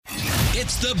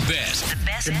It's the best.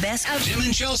 The best of Jim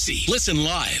and Chelsea. Listen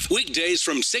live weekdays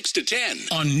from 6 to 10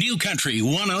 on New Country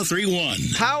 1031.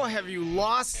 How have you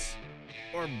lost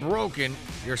or broken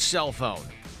your cell phone?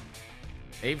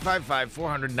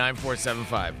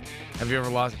 855-400-9475. Have you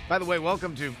ever lost? By the way,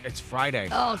 welcome to It's Friday.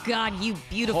 Oh, God, you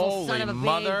beautiful Holy son of a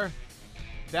mother.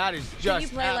 That is just... Can you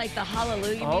play like the Hallelujah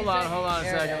music? Hold on a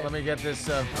There it second. is. Let me get this...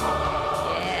 There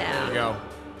Yeah. we go.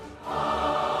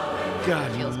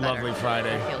 God, you Feels lovely better.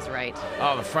 Friday. Feels right.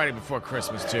 Oh, the Friday before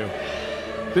Christmas, too.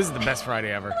 This is the best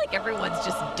Friday ever. I feel like everyone's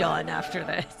just done after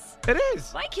this. It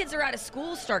is. My kids are out of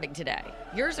school starting today.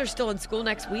 Yours are still in school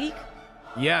next week?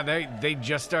 Yeah, they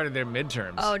just started their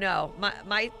midterms. Oh, no.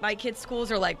 My kids'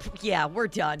 schools are like, yeah, we're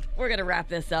done. We're going to wrap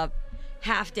this up.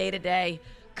 Half day today.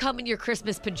 Come in your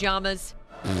Christmas pajamas.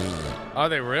 Are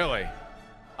they really?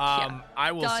 Yeah.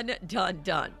 I will.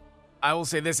 Done. I will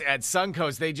say this: at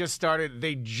Suncoast, they just started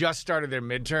their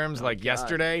midterms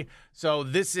yesterday. So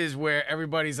this is where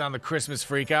everybody's on the Christmas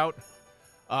freak out.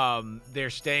 They're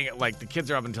staying at the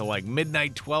kids are up until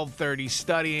midnight, 12:30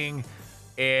 studying,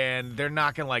 and they're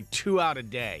knocking 2 out a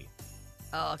day.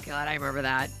 Oh, God, I remember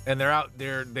that. And they're out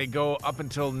there. They go up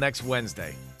until next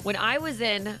Wednesday. When I was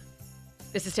in,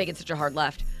 this is taking such a hard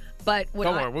left, but when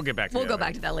Don't worry, we'll get back to We'll that go later.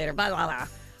 back to that later. Blah, blah, blah.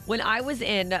 When I was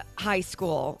in high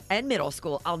school and middle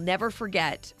school, I'll never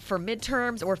forget, for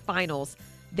midterms or finals,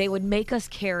 they would make us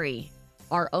carry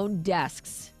our own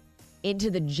desks into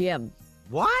the gym.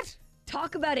 What?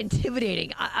 Talk about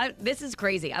intimidating. This is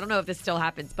crazy. I don't know if this still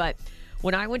happens, but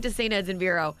when I went to St. Ed's in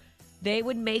Vero, they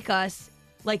would make us,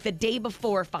 the day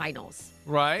before finals,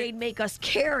 Right? they'd make us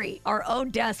carry our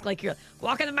own desk like you're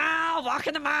walking the mile.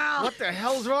 What the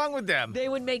hell's wrong with them? They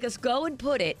would make us go and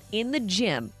put it in the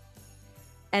gym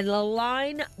and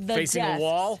line the Facing a desks.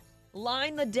 wall?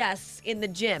 Line the desks in the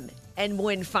gym. And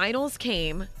when finals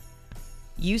came,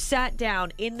 you sat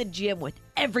down in the gym with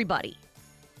everybody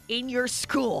in your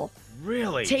school.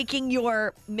 Really? Taking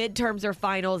your midterms or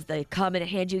finals, they come and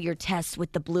hand you your tests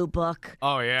with the blue book.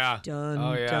 Oh yeah. Dun,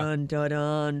 Oh yeah. dun, dun,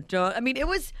 dun, dun. I mean, it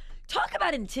was, talk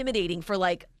about intimidating for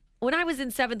when I was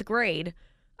in 7th grade,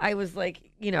 I was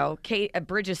Kate at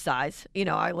Bridges size.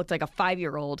 I looked like a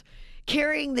 5-year-old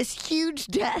carrying this huge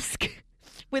desk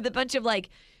with a bunch of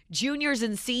juniors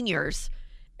and seniors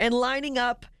and lining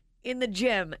up in the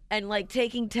gym and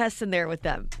taking tests in there with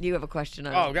them. You have a question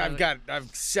on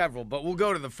I've several, but we'll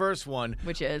go to the first one.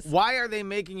 Which is? Why are they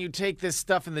making you take this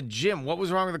stuff in the gym? What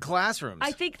was wrong with the classrooms?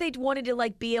 I think they wanted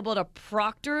to be able to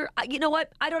proctor. You know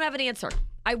what? I don't have an answer.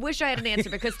 I wish I had an answer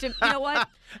because you know what?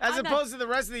 As opposed to the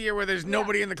rest of the year where there's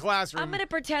nobody in the classroom. I'm going to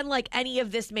pretend like any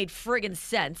of this made friggin'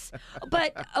 sense.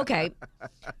 But, okay.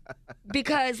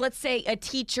 Because let's say a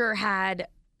teacher had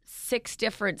 6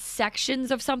 different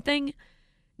sections of something.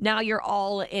 Now you're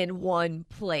all in one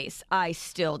place. I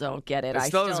still don't get it. It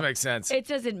still doesn't make sense. It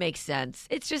doesn't make sense.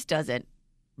 It just doesn't.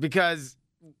 Because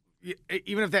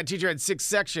even if that teacher had 6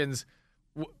 sections,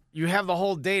 you have the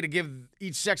whole day to give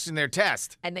each section their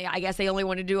test. And I guess they only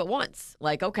want to do it once.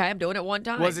 Okay, I'm doing it one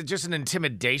time. Was it just an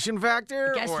intimidation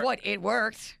factor? Guess what? It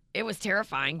worked. It was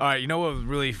terrifying. All right, you know what would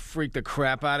really freak the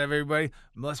crap out of everybody?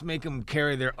 Let's make them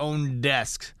carry their own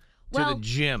desks to the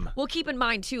gym. Well, keep in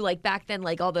mind too, back then,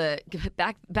 all the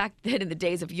back then in the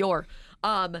days of yore,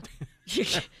 After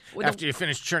you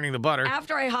finish churning the butter.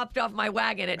 After I hopped off my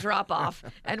wagon at drop off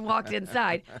and walked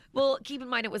inside. Well, keep in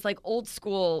mind it was old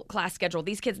school class schedule.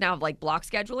 These kids now have block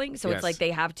scheduling, so Yes. it's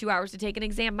they have 2 hours to take an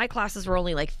exam. My classes were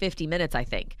only 50 minutes, I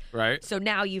think. Right. So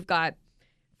now you've got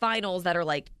finals that are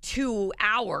 2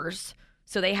 hours,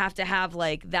 so they have to have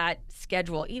that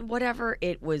schedule. Whatever,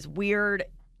 it was weird.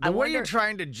 The way you're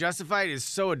trying to justify it is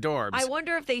so adorbs. I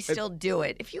wonder if they still do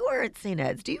it. If you were at St.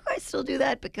 Ed's, do you guys still do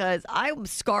that? Because I'm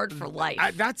scarred for life.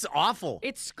 That's awful.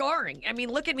 It's scarring. I mean,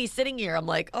 look at me sitting here. I'm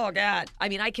oh, God. I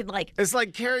mean, I can It's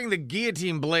like carrying the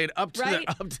guillotine blade up to Right?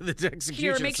 the execution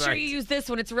Here, make sure site. you use this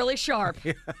when it's really sharp.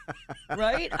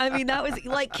 Right? I mean, that was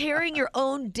carrying your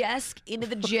own desk into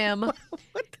the gym.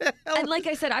 What the hell? And like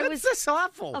I said, I was That's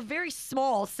awful. a very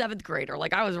small 7th grader.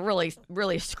 I was really,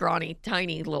 really scrawny,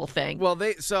 tiny little thing. Well,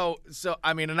 so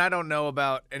I mean, and I don't know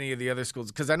about any of the other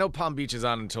schools because I know Palm Beach is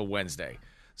on until Wednesday.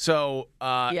 So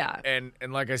Yeah. and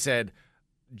like I said,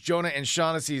 Jonah and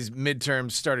Shaughnessy's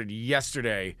midterms started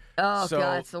yesterday. Oh, so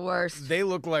God, it's the worst. They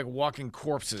look like walking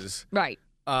corpses. Right.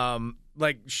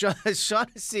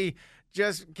 Shaughnessy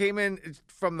just came in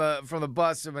from the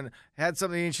bus and had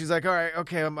something and she's like, all right,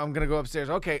 okay, I'm going to go upstairs.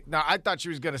 Okay. Now, I thought she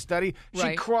was going to study. She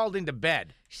Right. crawled into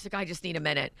bed. She's like, I just need a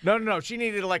minute. No. She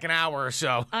needed an hour or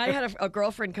so. I had a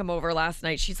girlfriend come over last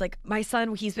night. She's like, my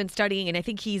son, he's been studying, and I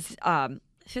think he's 5th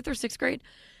or 6th grade.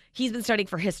 He's been studying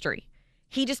for history.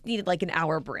 He just needed like an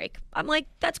hour break. I'm like,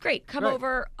 that's great. Come Right.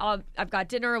 over. I've got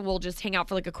dinner. We'll just hang out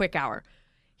for like a quick hour.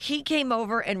 He came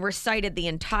over and recited the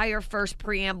entire first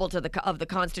preamble of the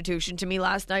Constitution to me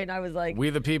last night, and I was like, We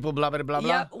the people, blah, blah, blah, blah.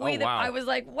 "Yep, wow. I was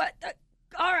like, "What?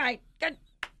 All right, good."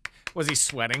 Was he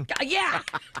sweating? Yeah.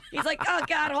 He's like, "Oh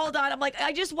God, hold on." I'm like,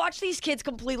 I just watched these kids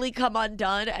completely come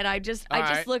undone, and I just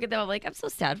right. look at them. I'm like, I'm so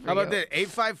sad for How you. about this?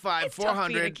 It's tough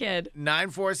being a kid.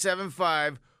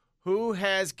 855-400-9475. Who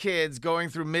has kids going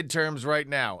through midterms right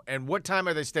now? And what time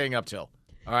are they staying up till?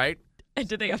 All right? And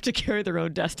do they have to carry their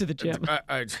own desk to the gym?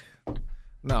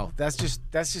 No, that's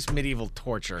just medieval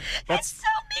torture. That's so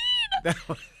mean.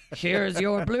 Here's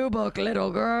your blue book, little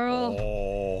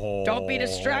girl. Don't be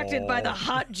distracted by the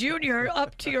hot junior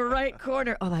up to your right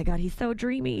corner. Oh my God, he's so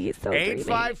dreamy. He's so dreamy.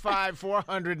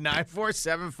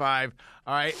 855-400-9475.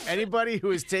 All right. Anybody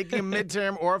who is taking a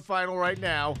midterm or a final right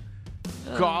now,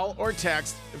 call or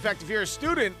text. In fact, if you're a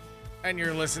student and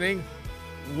you're listening,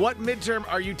 what midterm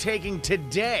are you taking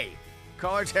today?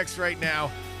 Call or text right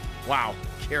now. Wow.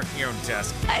 Carrying your own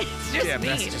desk. It's just mean.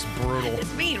 That's just brutal.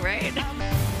 It's mean, right?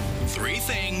 3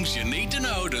 things you need to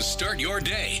know to start your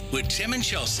day with Tim and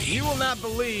Chelsea. You will not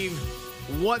believe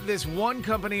what this one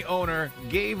company owner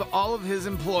gave all of his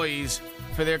employees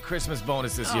for their Christmas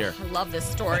bonus this year. I love this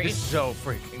story. It's so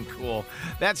freaking cool.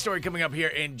 That story coming up here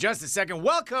in just a second.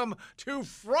 Welcome to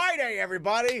Friday,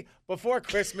 everybody, before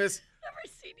Christmas. Never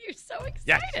seen you so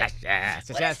excited. Yes.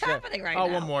 What is happening right now?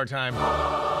 Oh, one more time.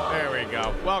 There we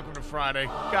go. Welcome to Friday.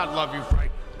 God love you,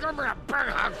 Friday. Give me a big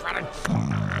hug, Friday.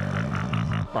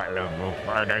 I love you,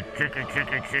 Friday.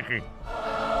 Kicky.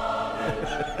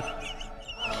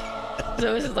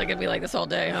 So this is like gonna be like this all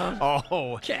day, huh?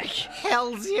 Oh, Okay.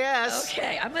 hells yes.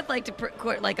 Okay, I would like to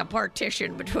put like a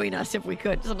partition between us if we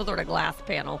could, some sort of glass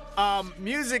panel.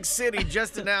 Music City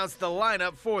just announced the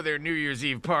lineup for their New Year's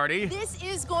Eve party. This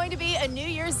is going to be a New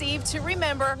Year's Eve to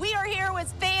remember. We are here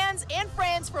with fans and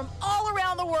friends from all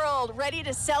around the world, ready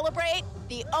to celebrate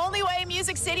the only way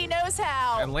Music City knows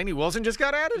how. And Lainey Wilson just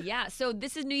got added? Yeah, so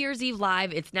this is New Year's Eve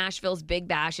Live. It's Nashville's Big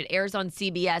Bash. It airs on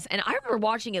CBS, and I remember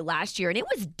watching it last year, and it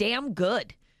was damn good.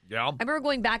 Yeah. I remember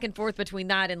going back and forth between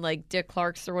that and like Dick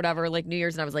Clark's or whatever, like New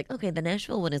Year's, and I was like, okay, the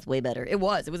Nashville one is way better. It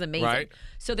was amazing. Right.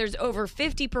 So there's over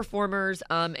 50 performers,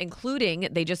 including,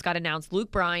 they just got announced, Luke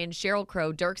Bryan, Sheryl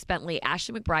Crow, Dierks Bentley,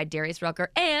 Ashley McBryde, Darius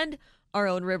Rucker, and our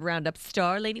own Rib Roundup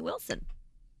star, Lainey Wilson.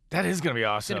 That is going to be It's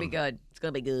awesome. going to be good. It's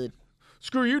going to be good.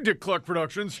 Screw you, Dick Clark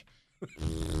Productions.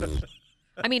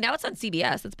 I mean, now it's on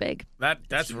CBS. That's big.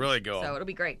 That's really cool. So it'll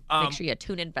be great. Make sure you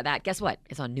tune in for that. Guess what?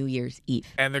 It's on New Year's Eve.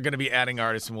 And they're going to be adding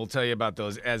artists, and we'll tell you about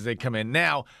those as they come in.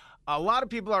 Now, a lot of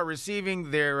people are receiving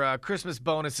their Christmas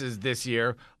bonuses this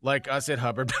year, like us at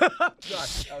Hubbard.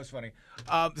 Gosh, that was funny.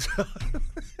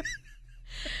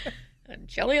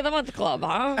 Jelly of the Month Club,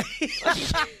 huh?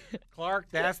 Clark,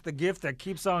 that's the gift that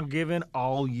keeps on giving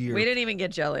all year. We didn't even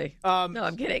get jelly. No,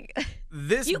 I'm kidding.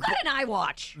 You got an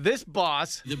iWatch. This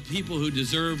boss, The people who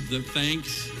deserve the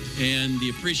thanks and the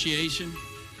appreciation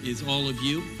is all of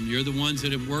you. You're the ones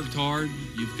that have worked hard.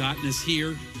 You've gotten us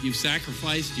here. You've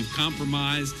sacrificed. You've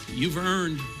compromised. You've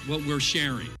earned what we're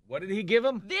sharing. what did he give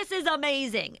him? This is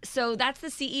amazing. So that's the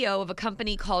CEO of a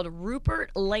company called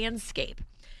Rupert Landscape.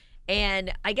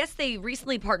 And I guess they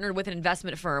recently partnered with an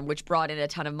investment firm, which brought in a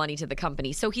ton of money to the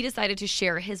company. So he decided to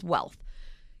share his wealth.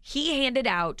 He handed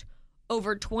out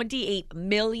over $28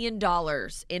 million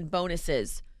in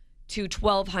bonuses to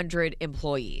 1,200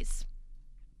 employees.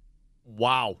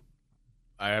 Wow.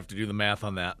 I have to do the math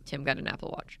on that. Tim got an Apple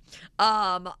Watch.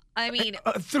 I mean,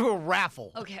 Through a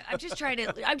raffle. okay, I'm just trying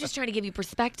to give you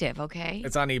perspective, okay?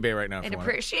 It's on eBay right now. if And you want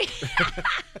it. appreciate.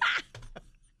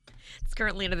 It's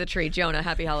currently under the tree. Jonah,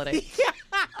 happy holiday.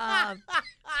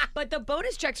 But the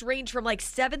bonus checks range from like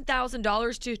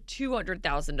 $7,000 to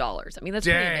 $200,000. I mean, that's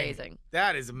pretty Dang. amazing.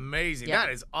 That is amazing. Yeah.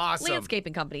 That is awesome.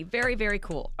 Landscaping company, very, very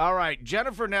cool. All right,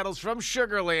 Jennifer Nettles from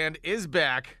Sugarland is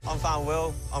back. I'm Farmer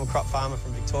Will. I'm a crop farmer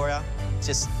from Victoria.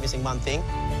 Just missing one thing.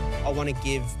 I want to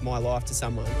give my life to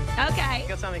someone. Okay.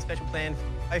 Got something special planned.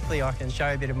 Hopefully I can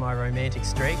show a bit of my romantic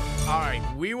streak. All right,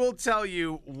 we will tell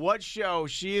you what show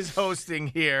she is hosting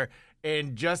here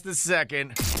in just a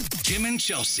second, Tim and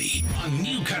Chelsea on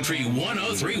New Country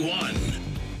 1031.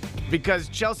 because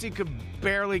Chelsea could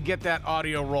barely get that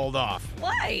audio rolled off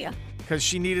Why? because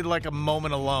she needed like a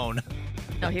moment alone.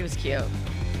 No, he was cute.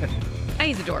 And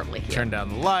he's adorably cute. Turned down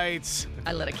the lights,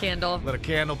 I lit a candle, lit a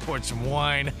candle, poured some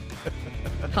wine.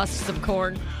 husked some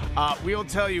corn. We will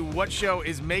tell you what show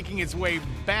is making its way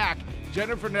back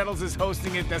Jennifer Nettles is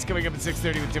hosting it. That's coming up at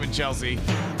 6:30 with Tim and Chelsea.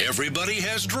 Everybody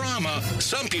has drama.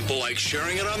 Some people like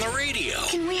sharing it on the radio.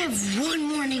 Can we have one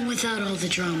morning without all the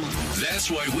drama? That's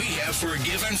why we have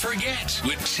Forgive and Forget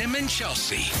with Tim and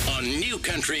Chelsea on New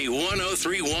Country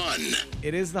 103.1.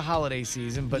 It is the holiday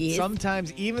season, but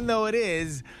sometimes, even though it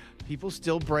is, people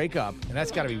still break up, and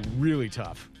that's got to be really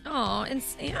tough. Oh, and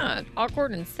yeah,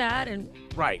 awkward and sad and.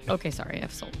 Right. Okay, sorry,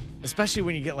 I've sold. Especially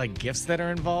when you get like gifts that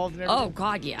are involved and everything. Oh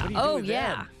God, yeah. What do you do Oh with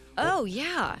yeah. them? Oh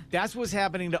yeah. That's what's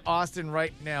happening to Austin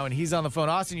right now, and he's on the phone.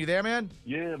 Austin, you there, man?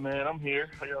 Yeah, man, I'm here.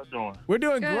 How y'all doing? We're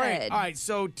doing Good. great. All right,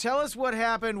 so tell us what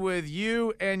happened with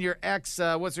you and your ex,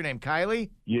 what's her name,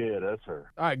 Kylie? Yeah, that's her.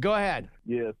 All right, go ahead.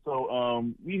 Yeah, so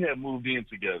we had moved in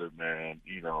together, man,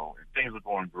 you know, and things were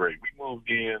going great. We moved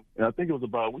in, and I think it was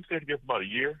we stayed together for about a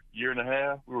year and a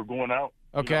half. We were going out,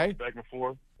 Okay. back and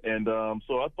forth. And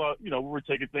so I thought, we were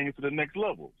taking things to the next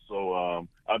level. So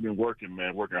I've been working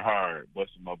hard,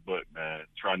 busting my butt, man,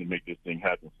 trying to make this thing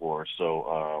happen for her.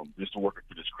 So just working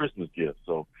for this Christmas gift.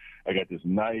 So I got this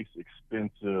nice,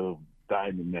 expensive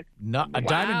diamond necklace. A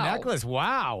diamond necklace.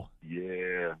 Wow.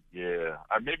 Yeah.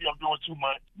 Maybe I'm doing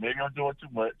too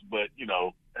much. But,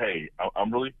 hey,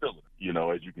 I'm really feeling it,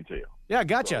 as you can tell. Yeah,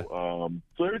 gotcha.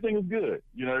 So everything was good.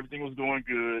 Everything was going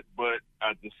good. But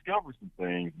I discovered some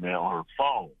things, man, on her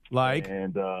phone. Like?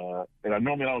 And I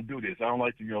normally don't do this. I don't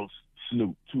like to,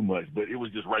 snoop too much. But it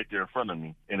was just right there in front of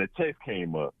me. And a text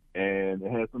came up. And it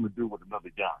had something to do with another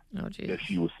guy that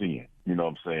she was seeing, you know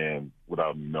what I'm saying,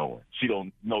 without me knowing. She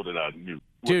don't know that I knew.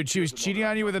 Dude, she was cheating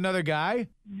on you with another guy?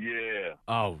 Yeah.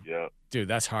 Oh, yeah. Dude,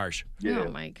 that's harsh. Yeah.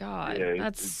 Oh my God, Yeah,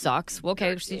 that sucks.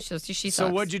 Okay, she sucks. So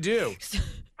what'd you do?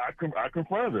 I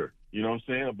confronted her, you know what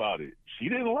I'm saying, about it. She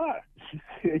didn't lie. She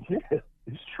said, yeah,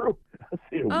 it's true. I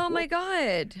said, Oh what? my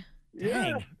God.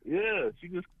 Yeah, yeah. She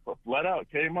just flat out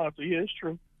came out. So, yeah, it's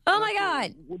true. Oh my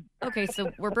God. Okay,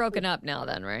 so we're broken up now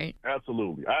then, right?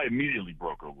 Absolutely. I immediately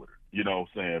broke up with her, you know what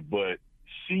I'm saying? But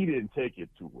she didn't take it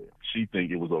too well. She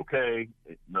think it was okay,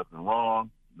 nothing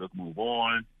wrong, let's move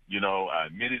on. I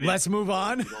admitted it. Let's move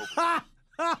on.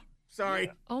 Sorry.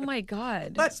 Yeah. Oh my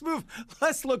God. Let's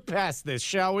look past this,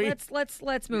 shall we?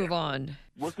 Let's move on.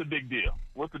 What's the big deal?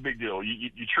 You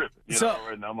tripping,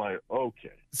 And I'm like,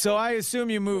 okay. So I assume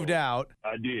you moved out.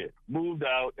 I did. Moved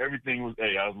out. Everything was, I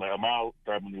was like, I'm out.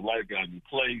 Started a new life, got a new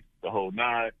place, the whole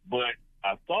nine. But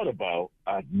I thought about,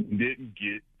 I didn't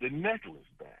get the necklace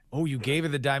back. Oh, you gave her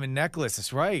the diamond necklace.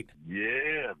 That's right.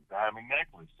 Yeah, diamond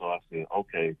necklace. So I said,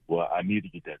 okay, well, I need to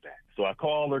get that back. So I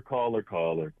call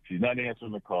her. She's not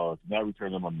answering the call. She's not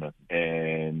returning my message.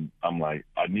 And I'm like,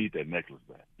 I need that necklace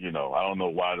back. I don't know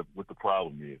what the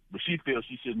problem is. But she feels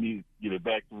she shouldn't need to give it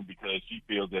back to me because she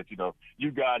feels that,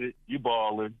 you got it, you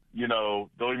balling, don't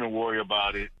even worry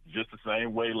about it. Just the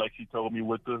same way like she told me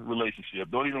with the relationship.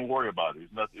 Don't even worry about it.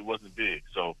 It wasn't big.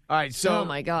 So all right, so oh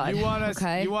my God. You want us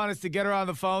Okay. you want us to get her on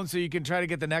the phone so you can try to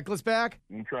get the necklace back?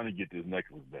 I'm trying to get this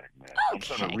necklace back, man. Okay, I'm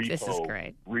trying to this is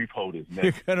great. repo this You're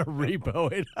necklace. gonna repo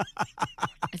it.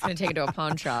 It's gonna take it to a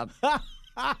pawn shop. All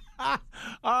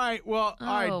right, well, all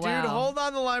right, dude, wow. hold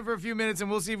on the line for a few minutes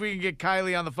and we'll see if we can get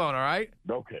Kylie on the phone, all right?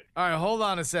 Okay. All right, hold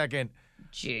on a second.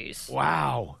 Jeez.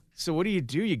 Wow. So what do? You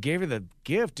gave her the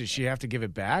gift. Does she have to give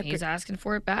it back? He's asking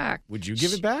for it back. Would you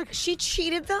give it back? She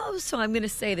cheated though, so I'm gonna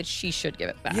say that she should give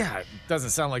it back. Yeah, it doesn't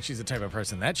sound like she's the type of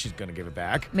person that she's going to give it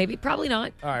back. Maybe, probably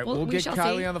not. All right, we'll we get shall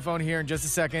Kylie see. on the phone here in just a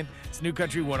second. It's New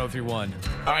Country 103.1.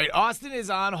 All right, Austin is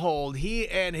on hold. He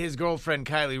and his girlfriend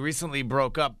Kylie recently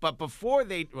broke up, but before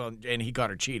and he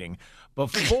caught her cheating.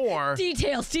 Before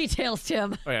Details,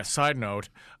 Tim. Oh yeah, side note.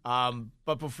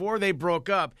 But before they broke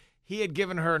up, he had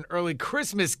given her an early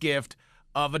Christmas gift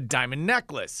of a diamond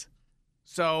necklace.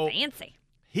 So Fancy.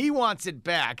 he wants it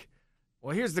back.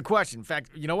 Well, here's the question. In fact,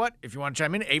 you know what? If you want to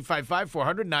chime in,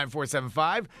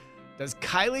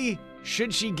 855-400-9475.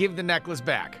 Should she give the necklace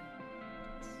back?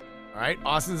 All right,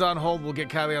 Austin's on hold. We'll get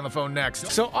Kylie on the phone next.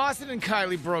 So Austin and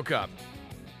Kylie broke up.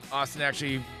 Austin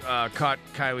actually caught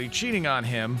Kylie cheating on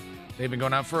him. They've been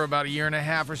going out for about a year and a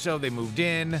half or so. They moved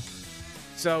in.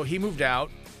 So he moved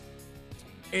out.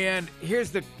 And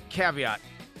here's the caveat.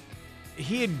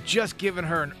 He had just given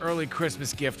her an early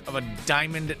Christmas gift of a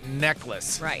diamond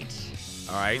necklace. Right.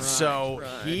 All right, so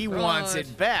he wants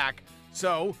it back.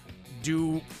 So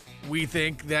do we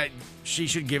think that she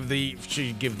should give the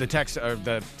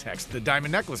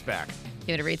diamond necklace back?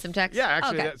 You want to read some text? Yeah,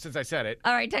 actually, Okay. since I said it.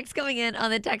 All right, text coming in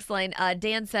on the text line.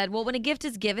 Dan said, well, when a gift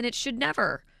is given, it should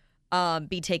never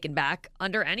be taken back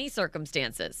under any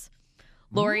circumstances.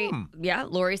 Lori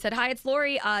said, hi, it's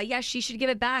Lori. Yes, she should give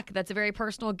it back. That's a very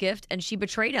personal gift, and she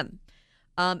betrayed him.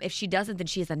 If she doesn't, then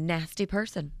she is a nasty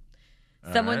person.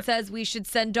 Someone right. says we should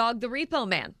send Dog the Repo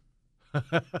Man.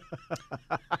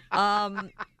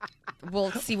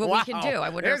 We'll see what we can do. I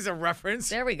wonder. There's a reference.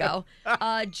 There we go.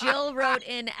 Jill wrote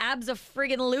in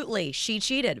abso-friggin-lutely. She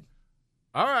cheated.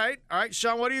 All right.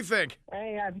 Sean, what do you think?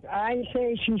 Hey, I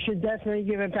say she should definitely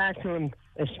give it back to him,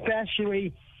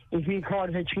 especially if he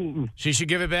caught her cheating. She should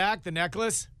give it back, the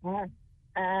necklace?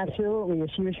 Absolutely.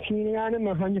 If she was cheating on him,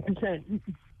 100%.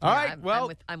 All right,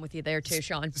 well. I'm with you there too,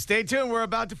 Sean. Stay tuned. We're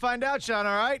about to find out, Sean,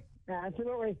 all right?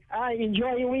 Absolutely. All right,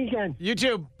 enjoy your weekend. You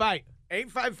too. Bye.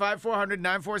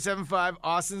 855-400-9475.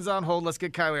 Austin's on hold. Let's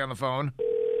get Kylie on the phone.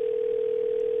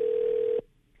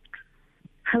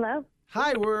 Hello?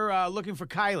 Hi, we're looking for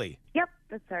Kylie. Yep,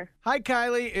 that's her. Hi,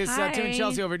 Kylie. It's Tim and Hi.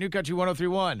 Chelsea over at New Country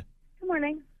 103.1. Good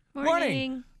morning.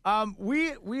 Morning.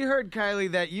 We heard,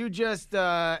 Kylie, that you just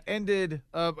ended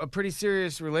a pretty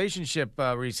serious relationship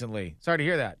recently. Sorry to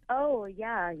hear that. Oh,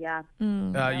 yeah.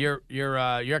 Your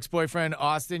ex-boyfriend,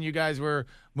 Austin, you guys were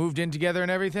moved in together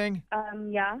and everything?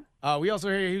 Yeah. We also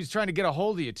hear he was trying to get a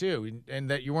hold of you, too, and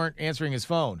that you weren't answering his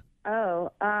phone. Oh,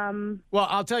 Well,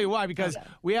 I'll tell you why, because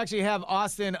we actually have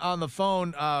Austin on the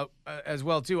phone as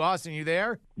well, too. Austin, you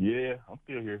there? Yeah, I'm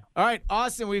still here. All right,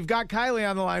 Austin, we've got Kylie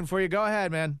on the line for you. Go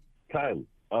ahead, man. Kylie,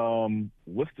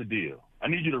 what's the deal? I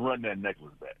need you to run that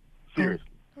necklace back. Seriously.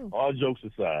 All jokes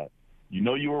aside, you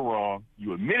know you were wrong.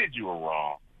 You admitted you were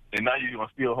wrong. And now you're going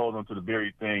to still hold on to the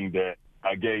very thing that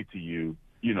I gave to you,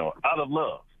 out of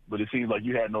love. But it seems like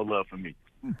you had no love for me.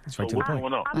 That's right So what's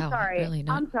going on? I'm sorry. really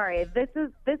not. I'm sorry. This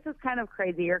is kind of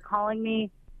crazy. You're calling me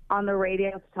on the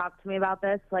radio to talk to me about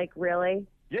this? Like, really?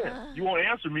 Yeah, you won't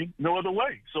answer me no other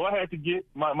way. So I had to get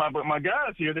my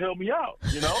guys here to help me out,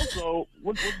 So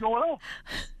what's going on?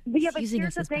 Yeah, but Using here's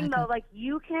us the as thing, backup. though. Like,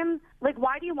 you can, like,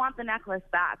 why do you want the necklace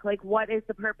back? Like, what is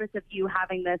the purpose of you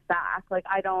having this back? Like,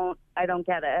 I don't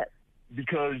get it.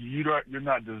 Because you're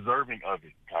not deserving of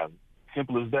it, Kylie.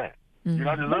 Simple as that. You're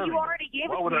not deserving But you of already gave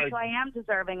Why it would to me, so I am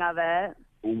deserving of it.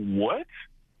 What?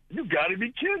 You got to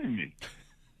be kidding me.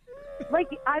 Like,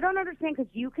 I don't understand,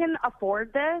 because you can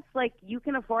afford this. Like, you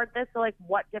can afford this, so, like,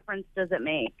 what difference does it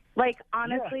make? Like,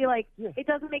 honestly, it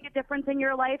doesn't make a difference in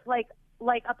your life. Like,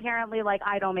 apparently, like,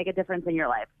 I don't make a difference in your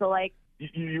life. So, like...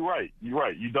 You're right.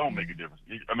 You don't make a difference.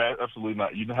 I mean, absolutely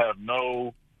not. You have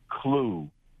no clue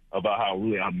about how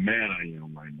mad I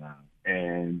am right now.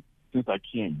 And since I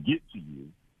can't get to you,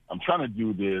 I'm trying to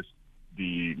do this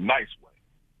the nice way,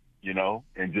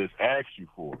 and just ask you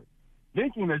for it.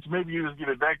 Thinking that maybe you just give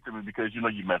it back to me because you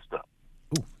messed up.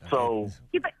 Ooh, so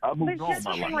I moved but on here's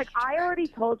my the thing, life. like, I already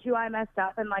told you I messed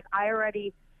up, and like I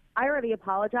already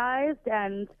apologized,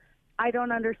 and I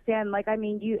don't understand. Like, I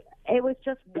mean, it was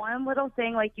just one little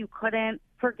thing. Like, you couldn't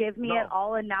forgive me at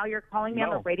all, and now you're calling me on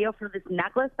the radio for this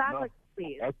necklace back. Like,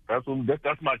 please. That's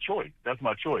my choice. That's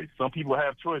my choice. Some people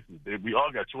have choices. We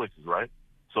all got choices, right?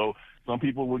 So some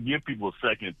people will give people a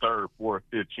second, third, fourth,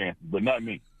 fifth chance, but not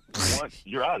me. Once,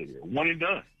 you're out of here. One and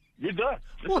done. You're done.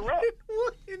 It's a wrap.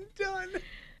 One and done.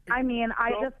 I mean,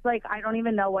 I don't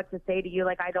even know what to say to you.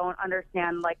 Like, I don't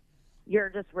understand. Like, you're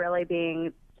just really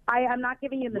being... I'm not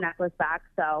giving you the necklace back,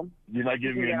 so... You're not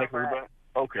giving me the necklace back?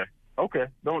 Okay.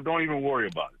 Don't even worry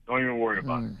about it.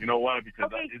 You know why?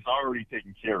 Because it's already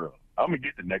taken care of. I'm going to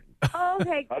get the necklace. Oh,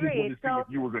 okay, I just great. wanted to see if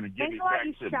you were going to give thanks it a lot, back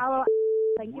you to me. shallow...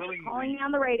 Thank you for calling me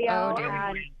on the radio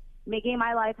and making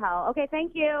my life hell. Okay,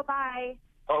 thank you. Bye.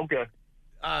 Okay.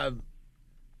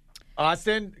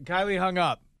 Austin, Kylie hung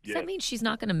up. Does that mean she's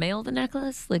not going to mail the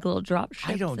necklace? Like a little drop ship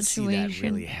I don't situation? see that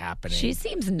really happening. She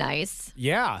seems nice.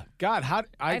 Yeah. God,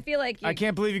 I feel like I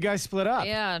can't believe you guys split up.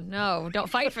 Yeah, no. Don't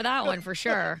fight for that one for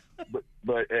sure.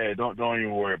 But don't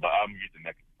even worry about it. I'm going to get the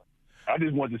necklace. I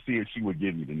just wanted to see if she would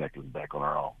give me the necklace back on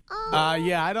her own.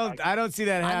 Yeah, I don't see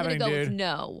that happening, I'm going to go dude. with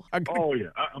no. Oh, yeah.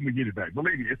 I'm going to get it back.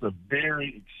 Believe me, it's a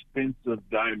very expensive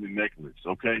diamond necklace,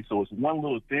 okay? So it's one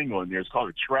little thing on there. It's called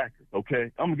a tracker,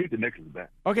 okay? I'm going to get the necklace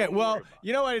back. Okay, well,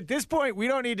 you know what? At this point, we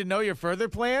don't need to know your further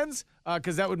plans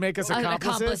because that would make us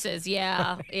accomplices. Accomplices,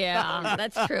 yeah.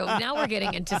 That's true. Now we're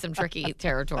getting into some tricky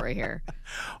territory here.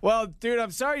 Well, dude,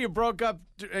 I'm sorry you broke up,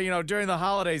 during the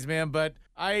holidays, man, but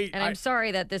I'm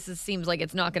sorry that seems like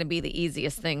it's not going to be the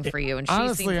easiest thing for you. And she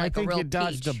honestly, seems like I think a real you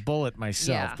dodged peach. a bullet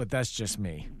myself, Yeah. but that's just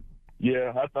me.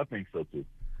 Yeah, I think so, too.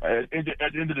 At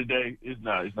the end of the day, she's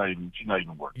not even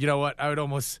working. You know what? I would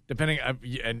almost,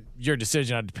 and your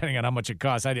decision, depending on how much it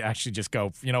costs, I'd actually just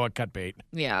go, you know what, cut bait.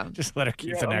 Yeah. Just let her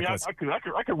keep the necklace. I could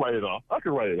write it off.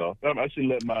 I should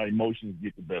let my emotions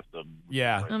get the best of me.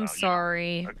 Yeah. I'm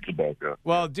sorry. I could back up.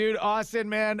 Well, dude, Austin,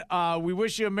 man, we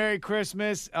wish you a Merry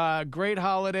Christmas, great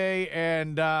holiday,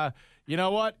 and, You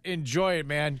know what? Enjoy it,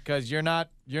 man, because you're not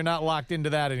locked into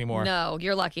that anymore. No,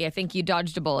 you're lucky. I think you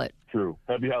dodged a bullet. True.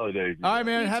 Happy holidays. All right,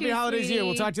 man. Happy too, holidays to you.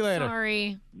 We'll talk to you later.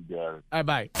 Sorry. You got it. All right,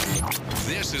 bye.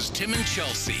 This is Tim and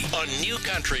Chelsea on New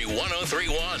Country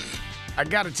 103.1. I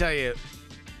got to tell you,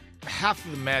 half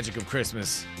of the magic of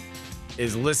Christmas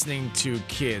is listening to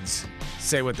kids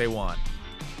say what they want.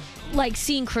 Like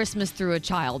seeing Christmas through a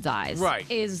child's eyes Right.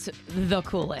 is the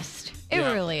coolest. It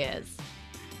Yeah. really is.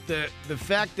 The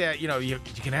fact that, you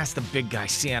can ask the big guy,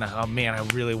 Santa, oh, man, I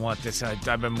really want this.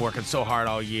 I've been working so hard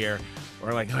all year.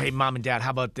 Or like, hey, Mom and Dad, how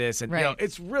about this? And, Right.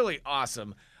 it's really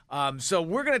awesome. So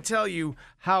we're going to tell you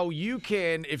how you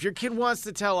can, if your kid wants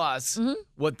to tell us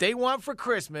what they want for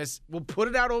Christmas, we'll put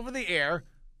it out over the air.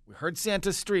 We heard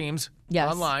Santa streams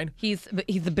online. He's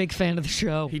a big fan of the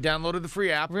show. He downloaded the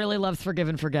free app. Really loves Forgive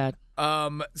and Forget.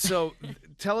 So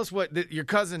tell us what, your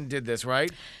cousin did this,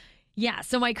 right? Yeah,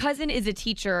 so my cousin is a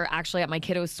teacher actually at my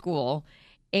kiddo's school,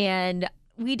 and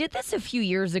we did this a few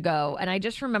years ago, and I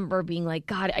just remember being like,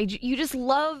 God, you just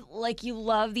love, like, you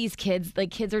love these kids.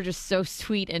 Like, kids are just so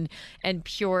sweet and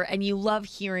pure, and you love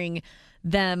hearing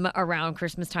them around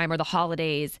Christmas time or the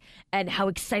holidays and how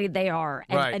excited they are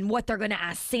and what they're going to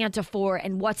ask Santa for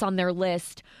and what's on their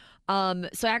list.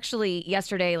 So actually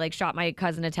yesterday, like, shot my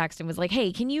cousin a text and was like,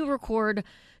 hey, can you record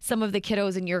some of the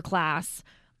kiddos in your class,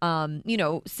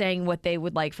 saying what they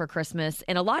would like for Christmas?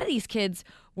 And a lot of these kids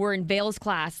were in Vale's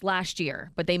class last year,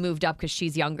 but they moved up because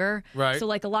she's younger. Right. So,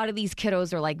 like, a lot of these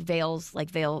kiddos are like Vale's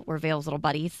little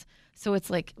buddies. So it's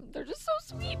like, they're just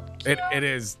so sweet. It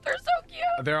is. They're so cute.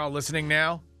 They're all listening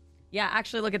now? Yeah,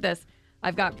 actually, look at this.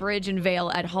 I've got Bridge and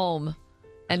Vale at home,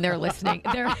 and they're listening.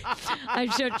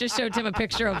 Just showed Tim a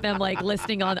picture of them, like,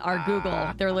 listening on our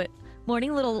Google. They're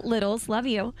morning, littles. Love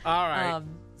you. All right.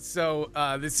 So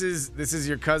this is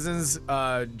your cousin's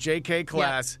JK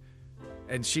class,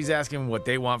 and she's asking what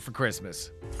they want for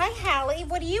Christmas. Hi, Hallie.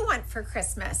 What do you want for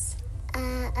Christmas?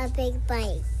 A big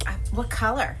bike. What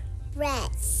color? Red.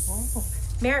 Oh.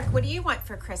 Merrick, what do you want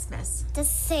for Christmas? The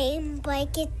same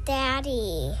bike as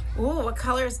Daddy. Ooh, what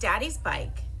color is Daddy's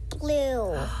bike?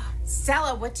 Blue.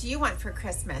 Stella, what do you want for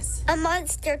Christmas? A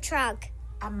monster truck.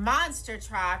 A monster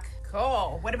truck?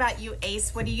 Cool. What about you,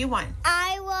 Ace? What do you want?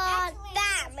 I want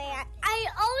Batman. I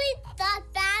always thought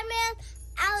Batman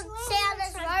out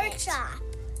Santa's workshop.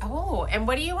 Oh, and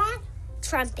what do you want?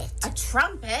 Trumpet. A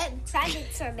trumpet?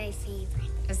 Trumpets are my favorite.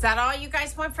 Is that all you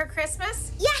guys want for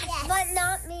Christmas? Yes, but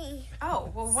not me. Oh,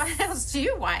 well, what else do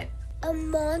you want? A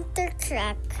monster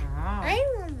truck. Oh. I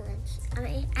want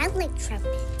one. I like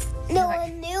trumpets. No, a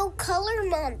new color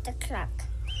monster truck.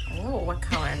 Oh, what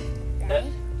color?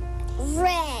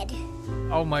 Red.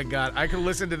 Oh my God, I could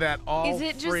listen to that all Is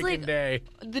it just freaking like day.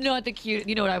 Not the cute?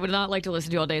 You know what I would not like to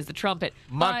listen to all day is the trumpet.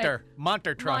 Monster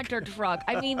truck. Monster truck.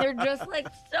 I mean, they're just like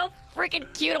so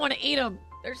freaking cute. I want to eat them.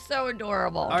 They're so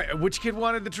adorable. All right, which kid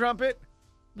wanted the trumpet?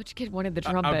 Which kid wanted the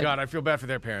trumpet? Oh God, I feel bad for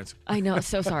their parents. I know.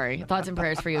 So sorry. Thoughts and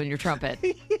prayers for you and your trumpet.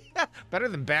 Better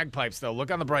than bagpipes, though.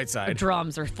 Look on the bright side.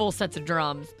 Drums or full sets of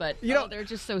drums, but they're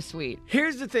just so sweet.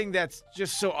 Here's the thing that's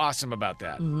just so awesome about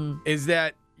that is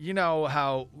that, you know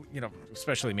how,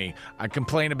 especially me, I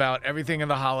complain about everything in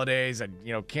the holidays. I,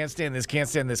 can't stand this, can't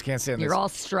stand this, can't stand this. You're all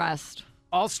stressed.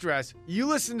 All stressed. You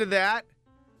listen to that.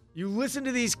 You listen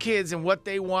to these kids and what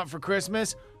they want for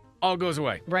Christmas, all goes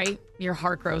away. Right? Your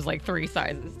heart grows like 3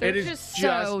 sizes. They're just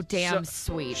so damn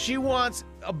sweet. She wants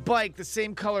a bike the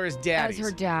same color as Daddy's. As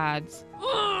her dad's.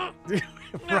 Oh,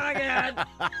 my God.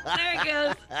 There it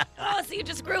goes. Oh, see,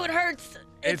 just grew. It hurts.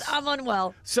 I'm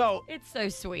unwell. So it's so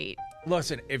sweet.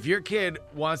 Listen, if your kid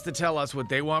wants to tell us what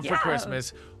they want for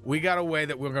Christmas, we got a way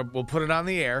that we'll put it on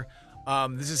the air.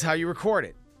 This is how you record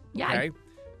it. Yeah. Okay?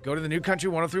 Go to the New Country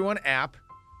 103.1 app.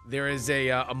 There is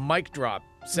a mic drop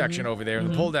section over there in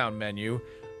the pull-down menu.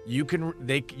 You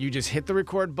just hit the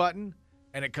record button,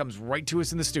 and it comes right to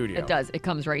us in the studio. It does. It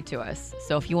comes right to us.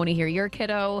 So if you want to hear your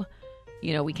kiddo,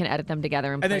 we can edit them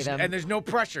together and play them. And there's no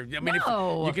pressure. I mean, if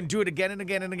you can do it again and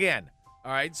again and again.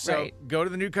 All right? So go to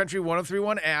the New Country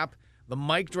 103.1 app, the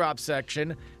mic drop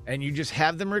section, and you just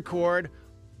have them record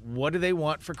what do they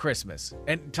want for Christmas.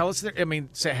 And tell us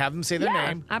have them say their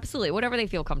name. Absolutely. Whatever they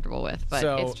feel comfortable with. But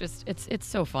So- it's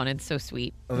so fun. It's so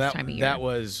sweet this time of year. That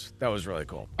was really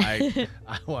cool. I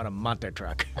want a Monte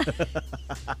truck.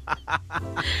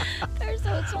 They're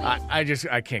so sweet.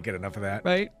 I can't get enough of that.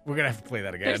 Right? We're gonna have to play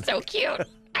that again. They're so cute.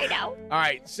 I know. All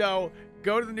right, so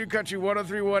go to the New Country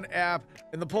 103.1 app.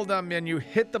 In the pull-down menu,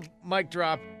 hit the mic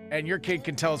drop, and your kid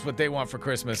can tell us what they want for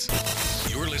Christmas.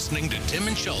 You're listening to Tim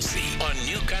and Chelsea on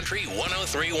New Country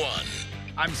 103.1.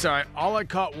 I'm sorry, all I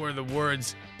caught were the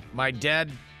words, "My dad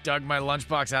dug my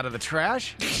lunchbox out of the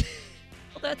trash."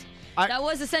 Well, That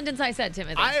was a sentence I said,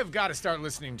 Timothy. I have got to start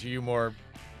listening to you more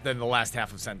than the last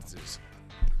half of sentences.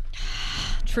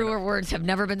 Truer words have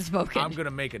never been spoken. I'm going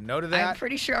to make a note of that. I'm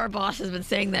pretty sure our boss has been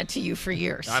saying that to you for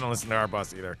years. I don't listen to our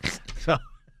boss either. So,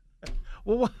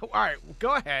 well, all right,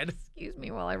 go ahead. Excuse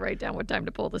me while I write down what time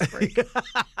to pull this break.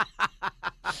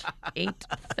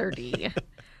 8:30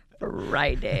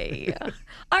 Friday.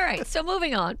 All right, so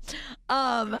moving on.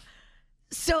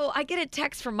 So I get a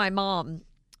text from my mom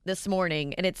this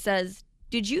morning, and it says,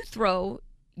 "Did you throw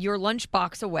your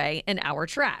lunchbox away in our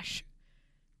trash?"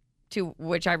 To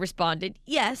which I responded,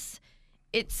 "Yes,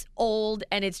 it's old,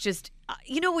 and it's just,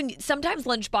 when sometimes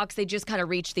lunchbox, they just kind of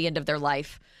reach the end of their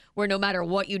life, where no matter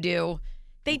what you do,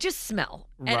 they just smell.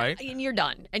 Right. And you're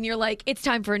done. And you're like, it's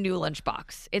time for a new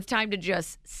lunchbox. It's time to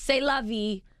just say la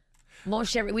vie, mon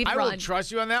chéri." We've I run. will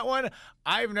trust you on that one.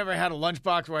 I've never had a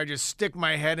lunchbox where I just stick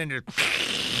my head into.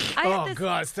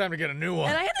 God, it's time to get a new one.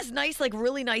 And I had this nice,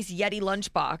 really nice Yeti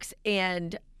lunchbox.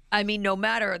 And I mean, no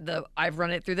matter I've run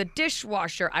it through the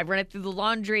dishwasher, I've run it through the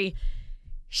laundry.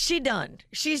 She done.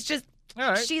 She's just,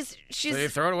 all right. she's. So you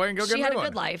throw it away and go get a new one. She had a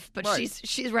good life, but right.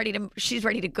 she's ready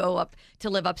to go up to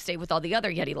live upstate with all the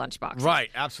other Yeti lunchboxes. Right,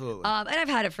 absolutely. And I've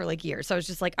had it for years, so I was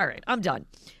just like, all right, I'm done.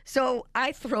 So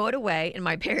I throw it away in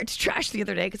my parents' trash the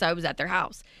other day because I was at their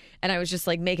house, and I was just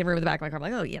making room in the back of my car. I'm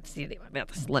like, oh yeah, see, I got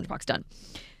this lunchbox done.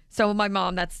 So my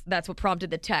mom, that's what prompted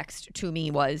the text to me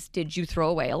was, "Did you throw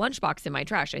away a lunchbox in my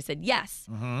trash?" I said, "Yes."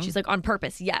 Mm-hmm. She's like, "On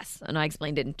purpose?" "Yes." And I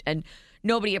explained it, and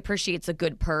nobody appreciates a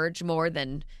good purge more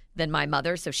than my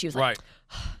mother. So she was like,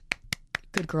 right.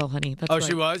 "Good girl, honey." That's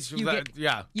she was?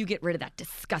 Yeah. You get rid of that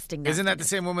disgusting. Isn't that the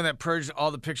same woman that purged all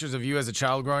the pictures of you as a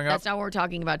child growing up? That's not what we're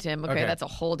talking about, Tim. Okay, that's a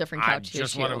whole different couch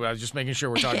issue. I was just making sure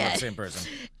we're talking about the same person.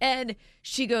 And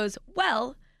she goes,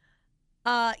 "Well,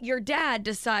 your dad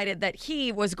decided that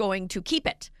he was going to keep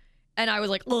it." And I was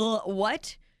like,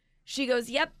 "What?" She goes,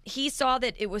 "Yep, he saw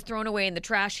that it was thrown away in the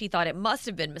trash. He thought it must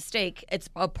have been a mistake. It's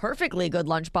a perfectly good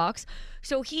lunchbox.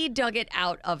 So he dug it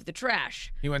out of the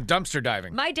trash." He went dumpster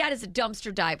diving. My dad is a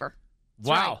dumpster diver. That's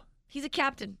wow. right. He's a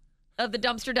captain of the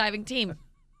dumpster diving team.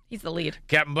 He's the lead.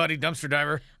 Captain Buddy, dumpster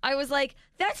diver. I was like,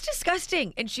 "That's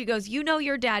disgusting." And she goes,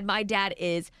 "Your dad, my dad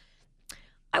is,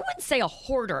 I wouldn't say a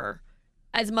hoarder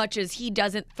as much as he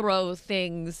doesn't throw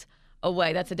things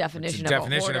away." That's a definition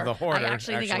of a hoarder. I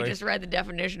actually think I just read the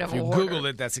definition of a hoarder. If you Googled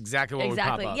it, that's exactly what would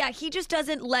pop up. Yeah, he just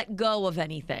doesn't let go of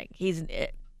anything.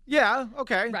 Yeah,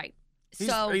 okay. Right.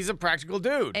 He's a practical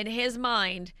dude. In his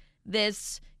mind,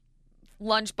 this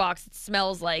lunchbox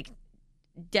smells like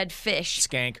dead fish.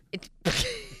 Skank.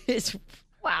 It's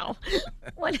wow.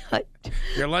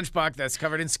 Your lunchbox that's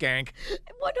covered in skank.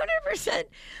 100%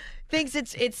 thinks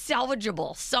it's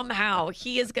salvageable somehow.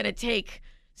 He is going to take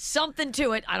something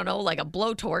to it, I don't know, like a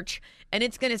blowtorch, and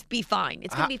it's going to be fine.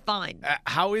 It's going to be fine.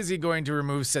 How is he going to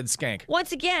remove said skank?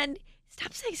 Once again,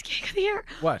 stop saying skank on the air.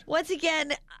 What? Once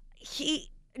again,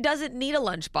 he doesn't need a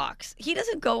lunchbox. He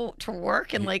doesn't go to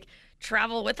work and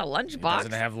travel with a lunchbox. He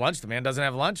doesn't have lunch. The man doesn't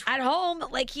have lunch. At home,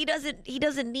 he doesn't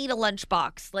need a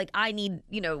lunchbox. I need,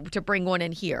 to bring one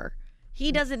in here.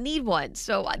 He doesn't need one.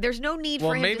 So there's no need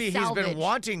for him to salvage. Well, maybe he's been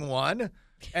wanting one,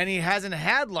 and he hasn't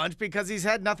had lunch because he's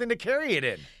had nothing to carry it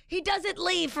in. He doesn't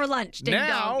leave for lunch. Ding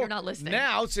dong, you're not listening.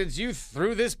 Now, since you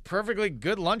threw this perfectly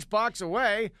good lunchbox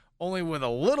away, only with a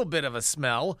little bit of a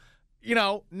smell,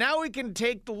 now he can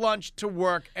take the lunch to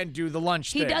work and do the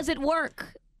lunch thing. He doesn't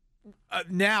work.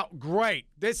 Now, great.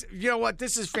 This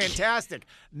is fantastic.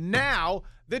 Now,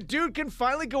 the dude can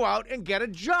finally go out and get a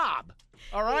job.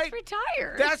 All right? He's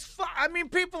retired. That's fine. I mean,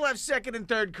 people have second and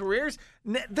third careers.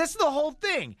 That's the whole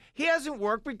thing. He hasn't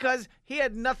worked because he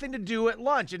had nothing to do at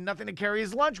lunch and nothing to carry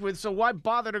his lunch with, so why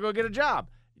bother to go get a job?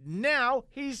 Now,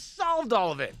 he's solved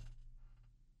all of it.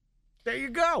 There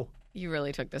you go. You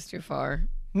really took this too far.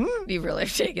 You really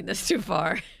have taken this too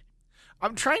far.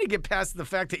 I'm trying to get past the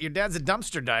fact that your dad's a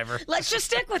dumpster diver. Let's just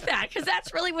stick with that, because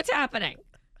that's really what's happening.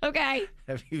 Okay?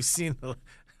 Have you seen the...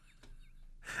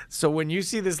 So when you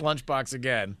see this lunchbox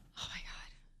again, oh my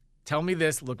God, tell me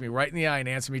this, look me right in the eye and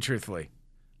answer me truthfully.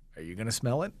 Are you going to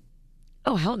smell it?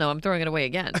 Oh, hell no, I'm throwing it away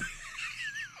again.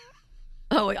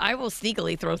 I will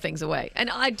sneakily throw things away. And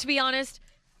to be honest,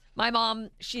 my mom,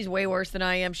 she's way worse than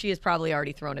I am. She has probably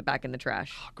already thrown it back in the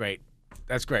trash. Oh, great.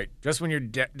 That's great. That's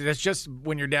just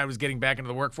when your dad was getting back into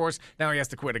the workforce. Now he has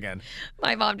to quit again.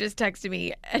 My mom just texted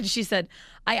me and she said,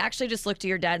 "I actually just looked at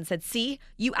your dad and said, see,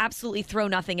 you absolutely throw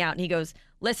nothing out." And he goes,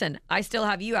 "Listen, I still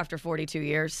have you after 42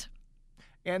 years.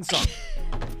 And song.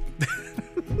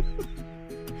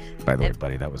 By the way,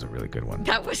 buddy, that was a really good one.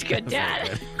 That was good,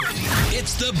 Dad.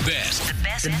 It's the best.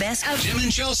 The best of Tim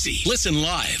and Chelsea. Listen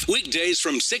live weekdays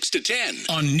from 6 to 10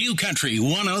 on New Country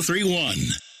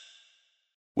 103.1.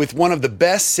 With one of the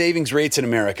best savings rates in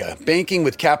America, banking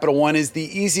with Capital One is the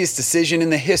easiest decision in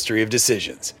the history of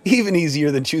decisions. Even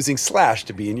easier than choosing Slash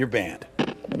to be in your band.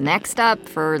 Next up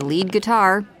for lead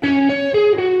guitar.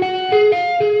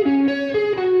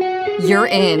 You're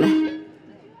in.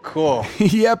 Cool.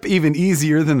 Yep, even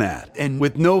easier than that. And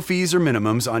with no fees or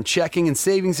minimums on checking and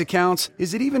savings accounts,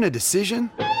 is it even a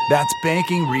decision? That's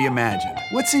banking reimagined.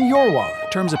 What's in your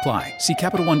wallet? Terms apply. See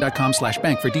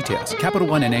CapitalOne.com/bank for details. Capital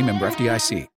One NA, member FDIC.